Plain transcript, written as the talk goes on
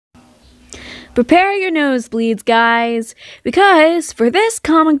Prepare your nosebleeds, guys, because for this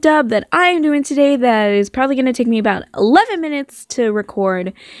comic dub that I am doing today that is probably going to take me about 11 minutes to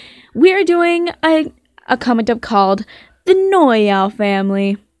record, we are doing a comic dub called the NoiAo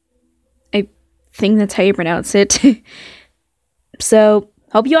Family. I think that's how you pronounce it. So,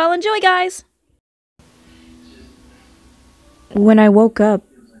 hope you all enjoy, guys! When I woke up,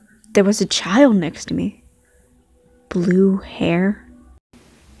 there was a child next to me. Blue hair.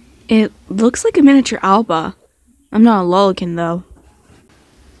 It looks like a miniature Aoba. I'm not a lollikin, though.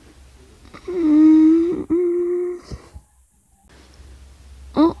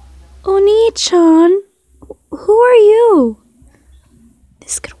 Oh, Oni-chan, who are you?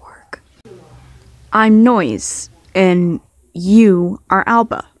 This could work. I'm Noiz, and you are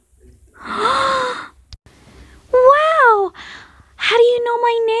Aoba. Wow! How do you know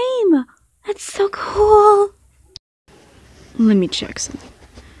my name? That's so cool. Let me check something.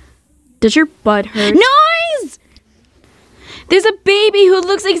 Does your butt hurt? Noiz! There's a baby who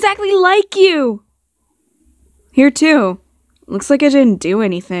looks exactly like you! Here too. Looks like I didn't do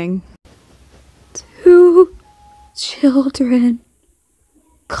anything. 2 children.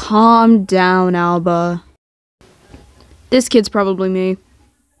 Calm down, Aoba. This kid's probably me.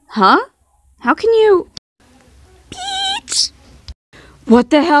 Huh? How can you... Peach! What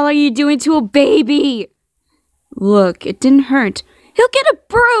the hell are you doing to a baby? Look, it didn't hurt. He'll get a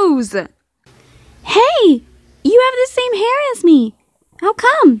bruise! Hey! You have the same hair as me. How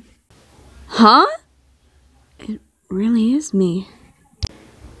come? Huh? It really is me.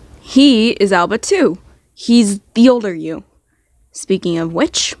 He is Aoba too. He's the older you. Speaking of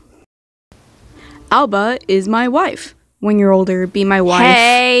which, Aoba is my wife. When you're older, be my wife.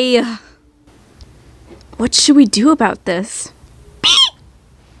 Hey! What should we do about this?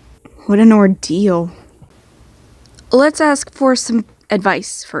 What an ordeal. Let's ask for some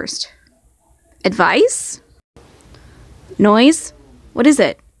advice first. Advice? Noiz? What is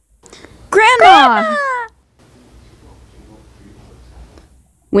it? Grandma!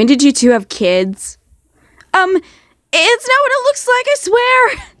 When did you two have kids? It's not what it looks like, I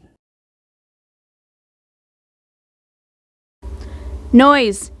swear!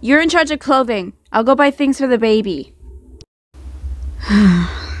 Noiz, you're in charge of clothing. I'll go buy things for the baby.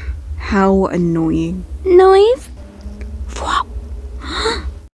 How annoying. Noiz?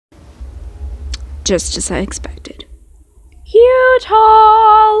 Just as I expected.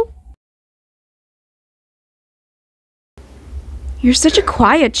 Utah! You're such a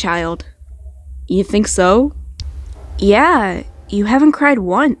quiet child. You think so? Yeah, you haven't cried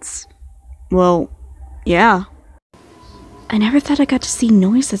once. Well, yeah. I never thought I got to see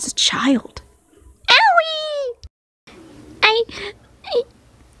Noiz as a child. Owie! I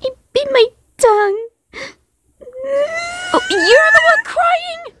bit my tongue. Oh, you're the one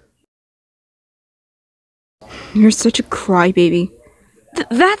crying! You're such a crybaby.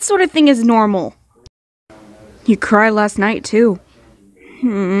 That sort of thing is normal. You cried last night, too.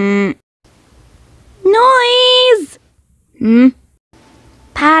 Noiz!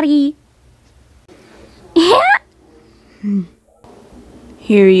 Patty.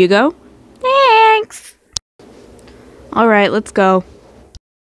 Here you go. Thanks. Alright, let's go.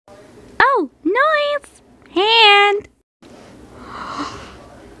 Oh, Noiz! Hand!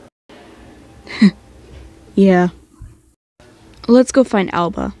 Yeah. Let's go find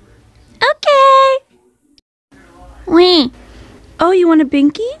Aoba. Okay! Wait. Oh, you want a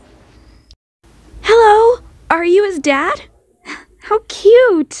binky? Hello? Are you his dad? How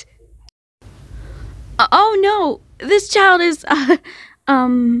cute! Oh no! This child is, what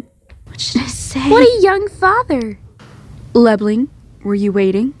should I say? What a young father! Lebling, were you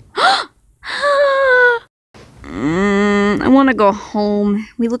waiting? I want to go home.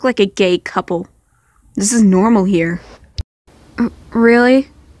 We look like a gay couple. This is normal here. Really?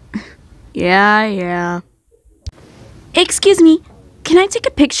 Yeah. Excuse me, can I take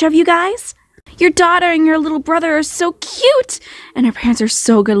a picture of you guys? Your daughter and your little brother are so cute, and her parents are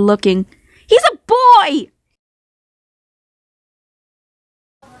so good looking. He's a boy!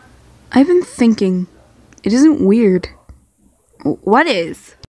 I've been thinking, it isn't weird. What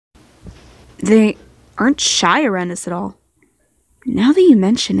is? They aren't shy around us at all. Now that you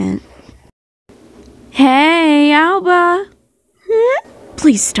mention it. Hey, Aoba.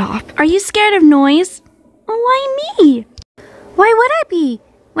 Please stop. Are you scared of Noiz? Why me? Why would I be?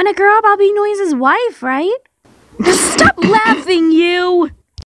 When I grow up, I'll be Noiz's wife, right? Stop laughing, you!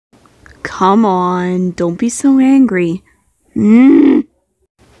 Come on, don't be so angry. You're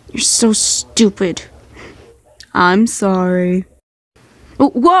so stupid. I'm sorry. Oh,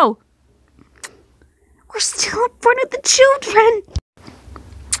 whoa! We're still in front of the children!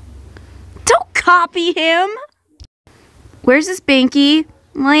 Don't copy him? Where's this Binky?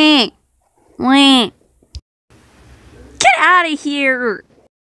 Wait. Get out of here!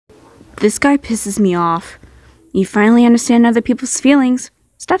 This guy pisses me off. You finally understand other people's feelings.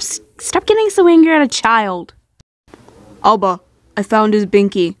 Stop getting so angry at a child. Aoba, I found his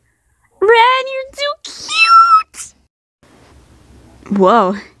Binky. Ren, you're too cute!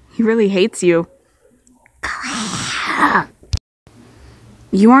 Whoa, he really hates you.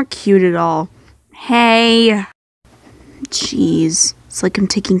 You aren't cute at all. Hey. Jeez, it's like I'm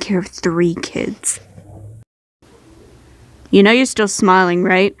taking care of 3 kids. You know you're still smiling,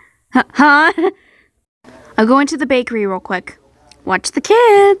 right? Huh? I'll go into the bakery real quick. Watch the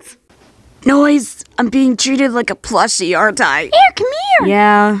kids. Noiz, I'm being treated like a plushie, aren't I? Here, come here.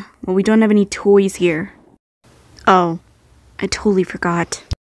 Yeah, well, we don't have any toys here. Oh, I totally forgot.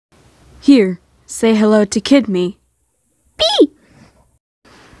 Here, say hello to Kid Me. B.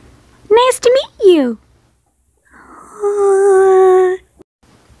 Nice to meet you.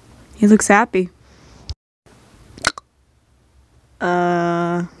 He looks happy. He's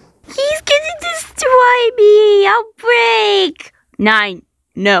gonna destroy me. I'll break. 9.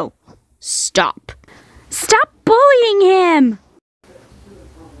 No. Stop. Stop bullying him.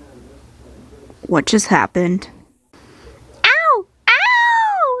 What just happened? Ow!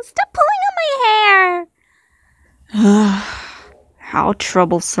 Ow! Stop pulling on my hair. How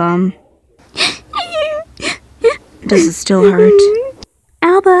troublesome. Does it still hurt?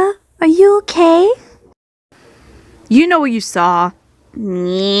 Aoba, are you okay? You know what you saw.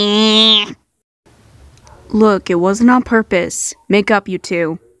 Look, it wasn't on purpose. Make up, you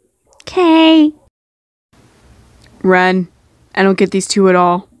two. Okay. Ren, I don't get these two at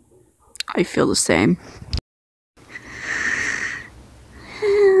all. I feel the same.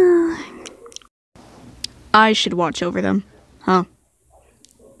 I should watch over them, huh?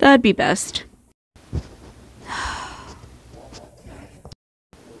 That'd be best.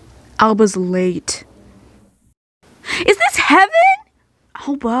 Aoba's late. Is this heaven?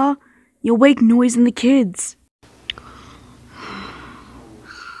 Aoba, you'll wake Noiz and the kids.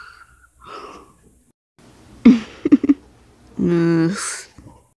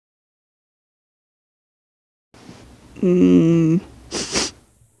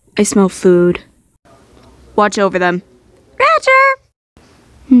 I smell food. Watch over them. Roger.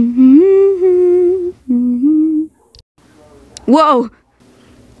 Whoa!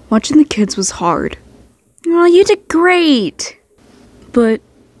 Watching the kids was hard. Oh, you did great! But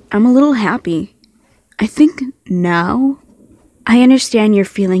I'm a little happy. I think now I understand your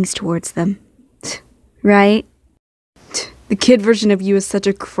feelings towards them. Right? The kid version of you is such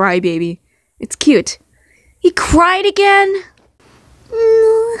a crybaby. It's cute. He cried again? B,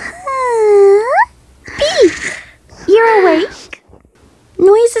 you're awake?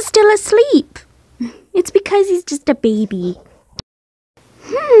 Noiz is still asleep. It's because he's just a baby.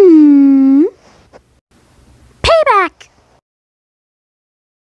 Payback!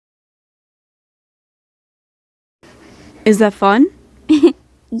 Is that fun?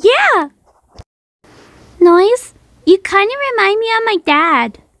 Yeah! Noiz, you kind of remind me of my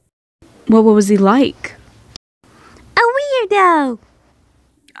dad. What was he like? A weirdo.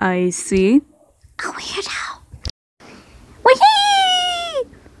 I see. A weirdo. Whee!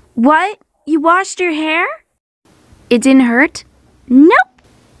 What? You washed your hair? It didn't hurt? Nope.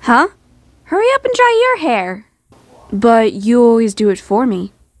 Huh? Hurry up and dry your hair. But you always do it for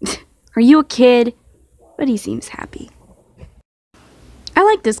me. Are you a kid? But he seems happy. I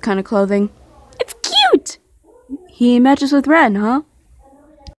like this kind of clothing. It's cute! He matches with Ren, huh?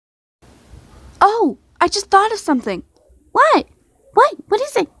 Oh, I just thought of something. What? What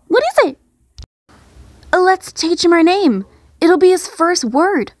is it? What is it? Let's teach him our name. It'll be his first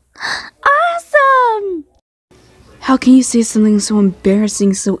word. Awesome! How can you say something so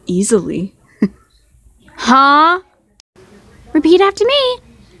embarrassing so easily? Huh? Repeat after me.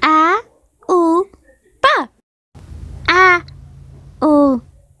 A-O-Ba.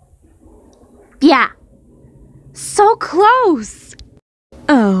 Yeah. So close.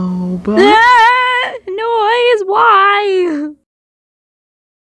 Aoba. Noiz, why?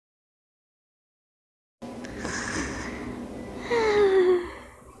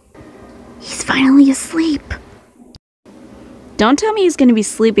 He's finally asleep. Don't tell me he's gonna be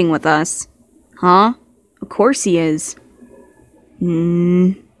sleeping with us. Huh? Of course he is.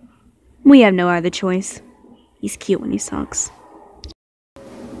 We have no other choice. He's cute when he sucks.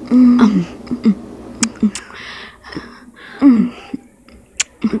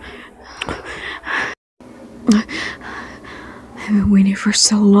 I've been waiting for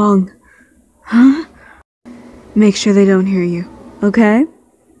so long. Huh? Make sure they don't hear you, okay?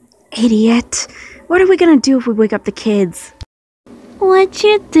 Idiot. What are we gonna do if we wake up the kids? What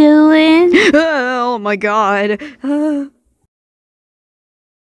you doing? Oh my god.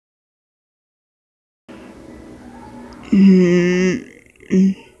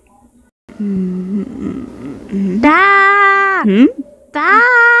 Da! Da!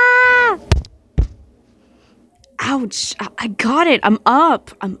 Ouch. I got it. I'm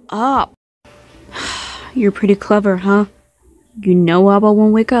up. You're pretty clever, huh? You know Aoba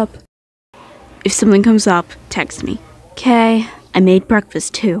won't wake up. If something comes up, text me. Okay. I made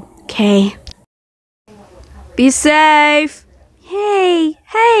breakfast too. Okay. Be safe. Hey,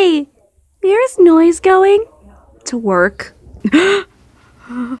 where's Noiz going? To work.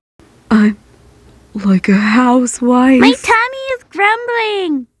 I'm like a housewife. My tummy is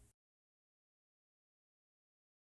grumbling.